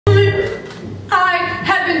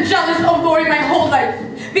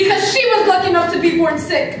because she was lucky enough to be born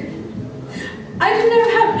sick. I could never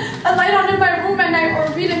have a light on in my room at night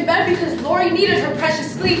or read in bed because Lori needed her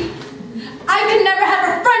precious sleep. I could never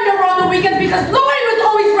have a friend over on the weekends because Lori was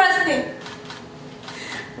always resting.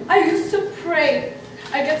 I used to pray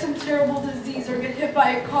I get some terrible disease or get hit by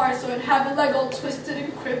a car so I'd have a leg all twisted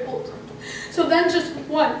and crippled. So then just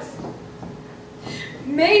once,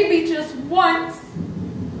 maybe just once,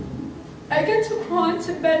 I get to crawl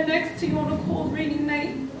into bed next to you on a cold, rainy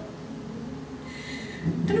night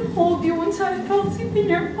and hold you until I fell asleep in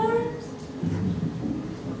your arms.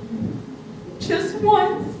 Just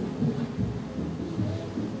once.